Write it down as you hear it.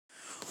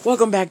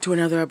Welcome back to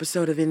another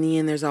episode of In the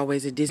End, There's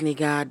Always a Disney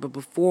Guide. But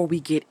before we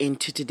get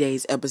into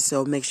today's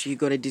episode, make sure you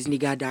go to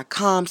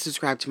DisneyGuide.com,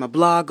 subscribe to my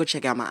blog, go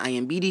check out my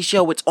IMBD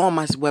show. It's on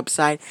my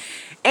website.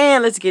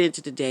 And let's get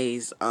into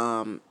today's,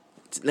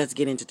 let's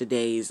get into the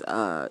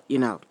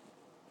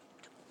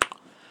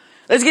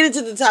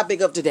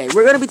topic of today.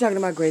 We're going to be talking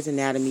about Grey's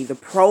Anatomy, the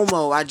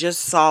promo. I just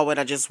saw it.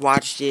 I just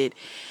watched it.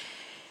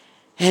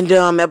 And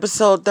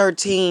episode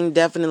 13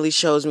 definitely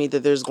shows me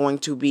that there's going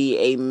to be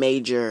a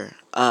major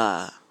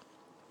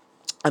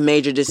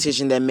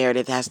decision that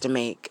Meredith has to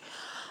make.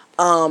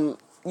 You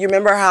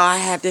remember how I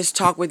had this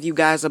talk with you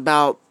guys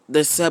about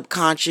the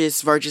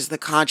subconscious versus the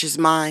conscious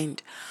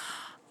mind?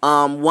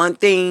 One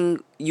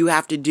thing you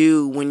have to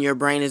do when your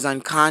brain is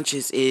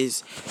unconscious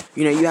is,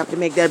 you have to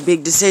make that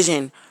big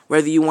decision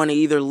whether you want to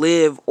either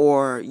live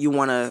or you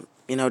want to,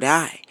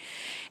 die.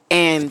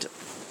 And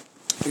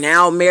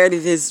now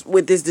Meredith is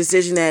with this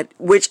decision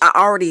which I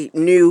already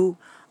knew.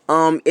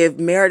 If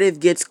Meredith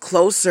gets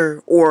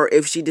closer or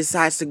if she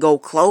decides to go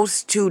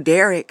close to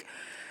Derek,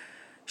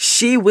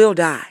 she will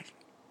die,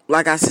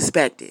 like I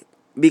suspected.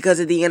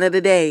 Because at the end of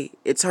the day,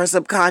 it's her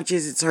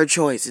subconscious, it's her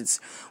choice. It's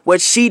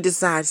what she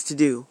decides to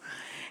do.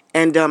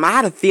 And I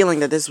had a feeling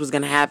that this was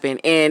going to happen.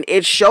 And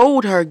it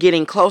showed her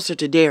getting closer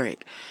to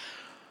Derek.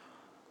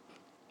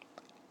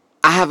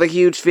 I have a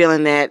huge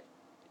feeling that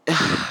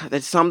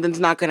that something's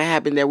not going to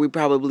happen that we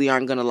probably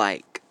aren't going to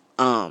like.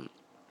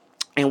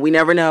 And we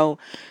never know,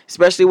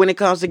 especially when it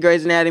comes to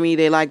Grey's Anatomy.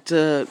 They like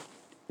to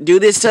do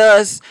this to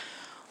us.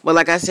 But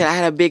like I said, I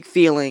had a big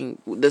feeling.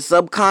 The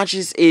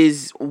subconscious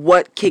is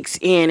what kicks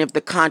in if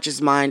the conscious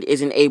mind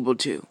isn't able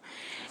to.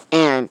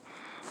 And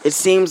it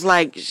seems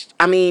like,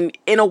 in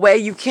a way,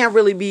 you can't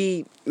really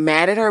be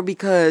mad at her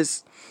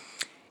because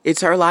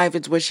it's her life.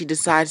 It's what she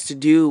decides to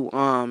do.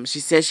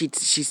 She says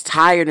she's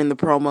tired in the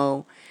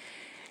promo.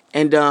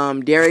 And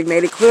Derek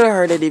made it clear to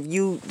her that if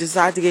you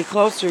decide to get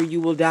closer,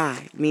 you will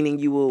die. Meaning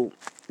you will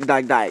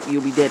die.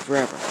 You'll be dead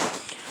forever.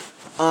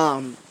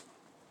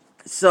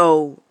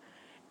 So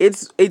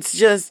it's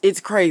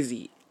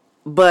crazy.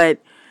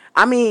 But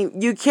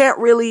you can't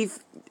really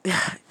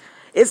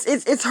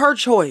it's her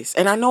choice.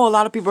 And I know a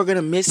lot of people are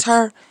gonna miss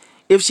her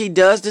if she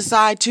does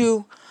decide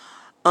to.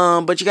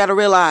 But you gotta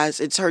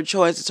realize it's her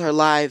choice, it's her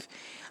life.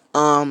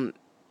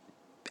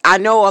 I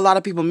know a lot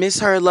of people miss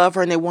her, love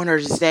her, and they want her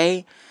to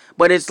stay.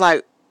 But it's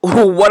like,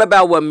 what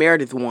about what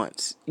Meredith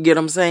wants? You get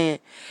what I'm saying?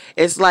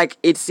 It's like,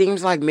 it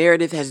seems like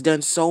Meredith has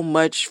done so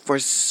much for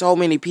so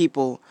many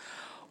people.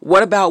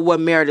 What about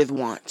what Meredith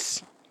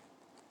wants?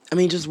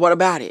 Just what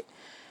about it?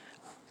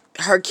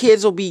 Her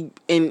kids will be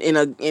in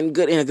a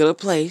good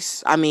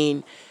place.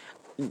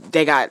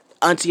 They got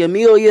Auntie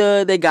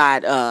Amelia. They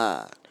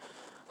got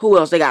who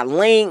else? They got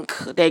Link.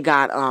 They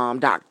got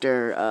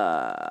Dr.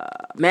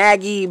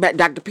 Maggie,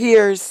 Dr.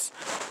 Pierce.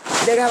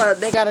 They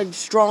got a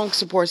strong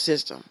support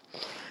system.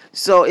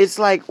 So it's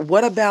like,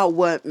 what about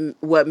what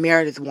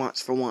Meredith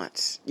wants for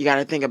once? You got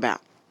to think about.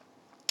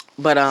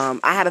 But I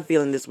had a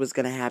feeling this was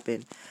going to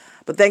happen.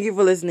 But thank you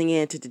for listening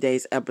in to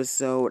today's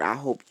episode. I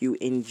hope you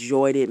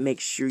enjoyed it. Make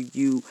sure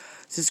you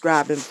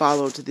subscribe and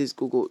follow to this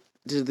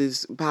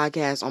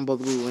podcast on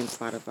both Google and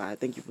Spotify.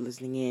 Thank you for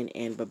listening in,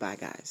 and bye-bye,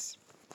 guys.